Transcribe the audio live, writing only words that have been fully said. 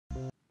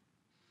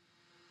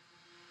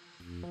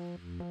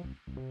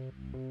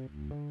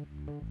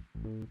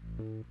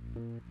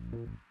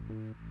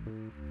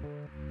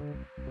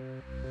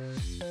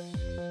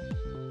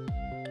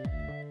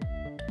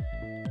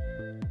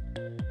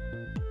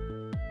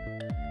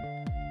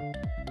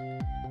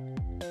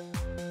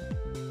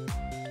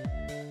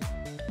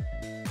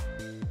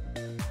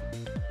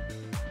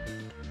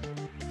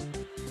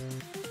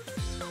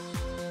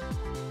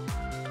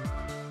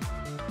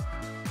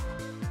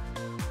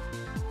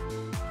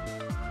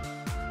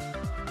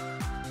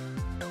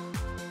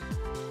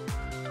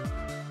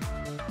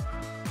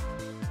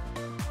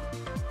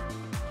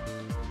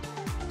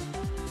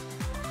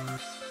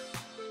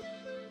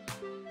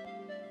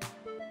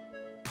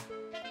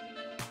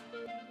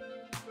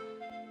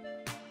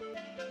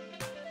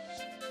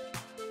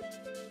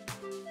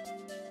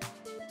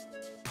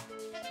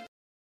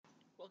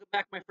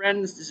Back, my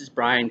friends. This is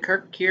Brian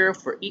Kirk here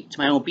for Eat to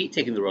My Own Beat,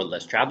 taking the road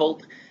less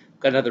traveled.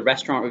 Got another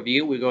restaurant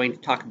review. We're going to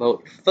talk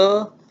about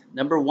Pho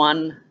number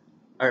one,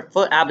 or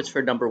Pho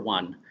Abbotsford number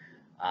one.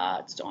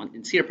 It's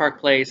in Cedar Park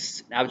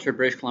Place, Abbotsford,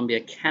 British Columbia,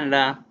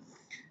 Canada.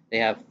 They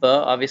have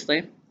pho,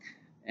 obviously,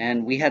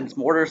 and we had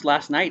some orders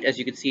last night, as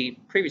you can see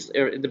previously,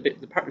 or in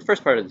the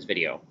first part of this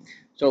video.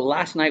 So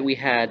last night we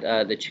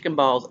had the chicken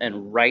balls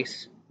and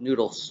rice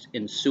noodles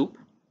in soup,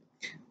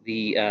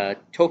 the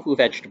tofu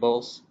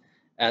vegetables,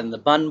 and the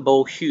bun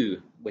bo hu,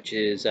 which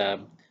is Sir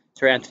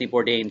Anthony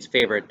Bourdain's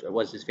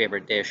was his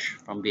favorite dish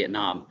from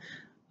Vietnam.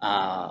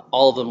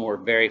 All of them were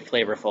very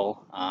flavorful.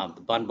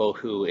 The bun bo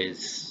hu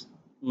is,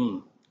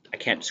 I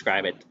can't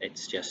describe it.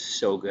 It's just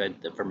so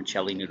good. The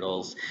vermicelli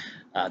noodles,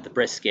 the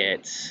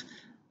briskets,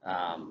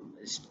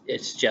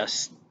 it's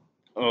just,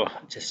 oh,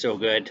 just so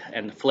good.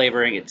 And the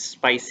flavoring, it's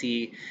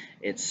spicy.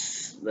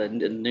 It's the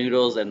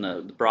noodles and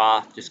the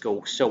broth just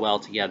go so well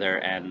together.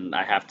 And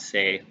I have to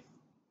say,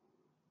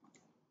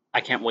 I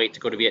can't wait to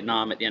go to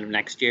Vietnam at the end of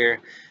next year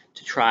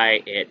to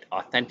try it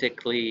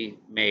authentically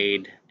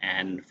made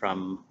and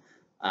from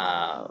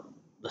the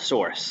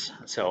source.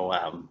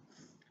 So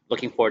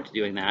looking forward to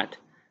doing that.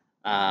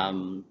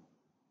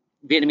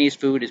 Vietnamese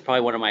food is probably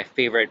one of my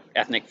favorite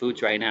ethnic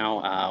foods right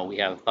now. We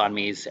have banh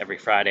mi's every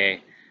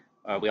Friday.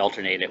 We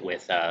alternate it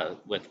with pho.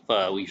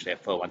 We usually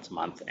have pho once a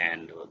month,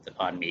 and the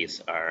banh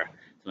mi's are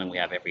something we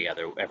have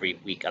every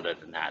week other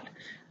than that.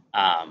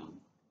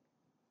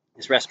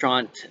 This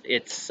restaurant,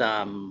 it's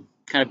kind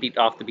of beat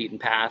off the beaten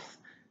path.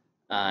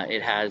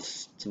 It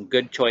has some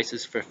good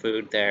choices for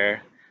food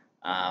there.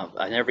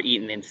 I've never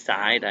eaten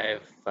inside.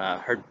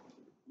 I've heard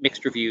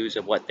mixed reviews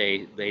of what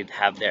they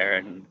have there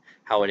and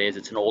how it is.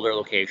 It's an older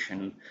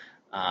location,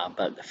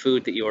 but the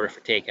food that you order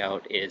for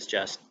takeout is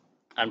just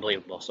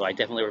unbelievable. So I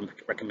definitely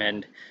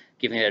recommend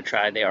giving it a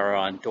try. They are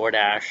on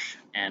DoorDash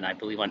and I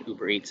believe on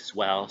Uber Eats as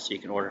well. So you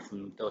can order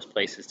from those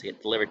places to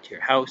get delivered to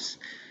your house.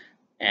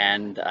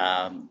 And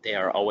they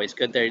are always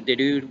good. They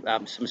do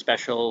some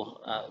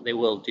special, they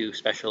will do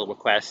special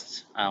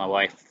requests. My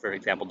wife, for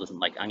example, doesn't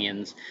like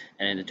onions,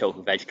 and in the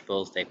tofu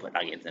vegetables, they put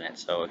onions in it.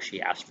 So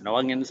she asked for no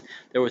onions.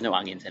 There was no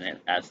onions in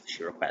it as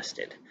she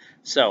requested.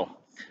 So,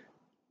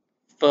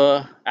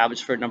 Pho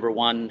Abbotsford number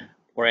one,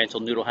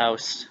 Oriental Noodle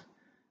House,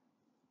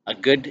 a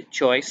good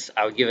choice.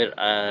 I would give it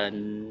a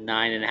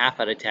 9.5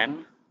 out of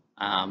 10.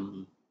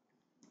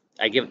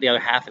 I give it the other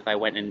half if I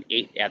went and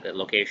ate at the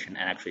location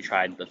and actually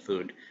tried the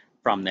food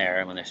from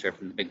there when they're served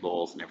in the big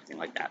bowls and everything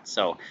like that.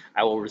 So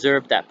I will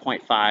reserve that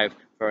 0.5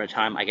 for a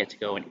time I get to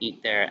go and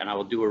eat there, and I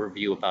will do a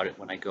review about it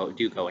when I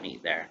do go and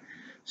eat there.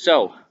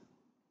 So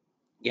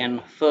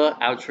again, Pho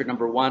Abbotsford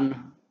number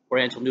one,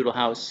 Oriental Noodle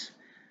House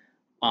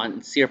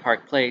on Cedar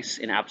Park Place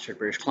in Abbotsford,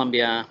 British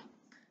Columbia,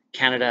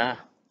 Canada.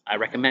 I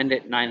recommend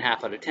it,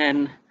 9.5 out of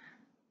 10.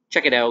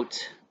 Check it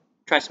out,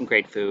 try some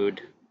great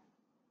food,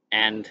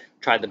 and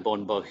try the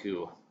bun bo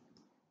hu.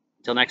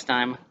 Until next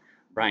time,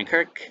 Brian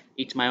Kirk,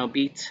 Eat to My Own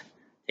Beat,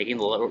 taking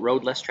the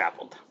road less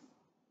traveled.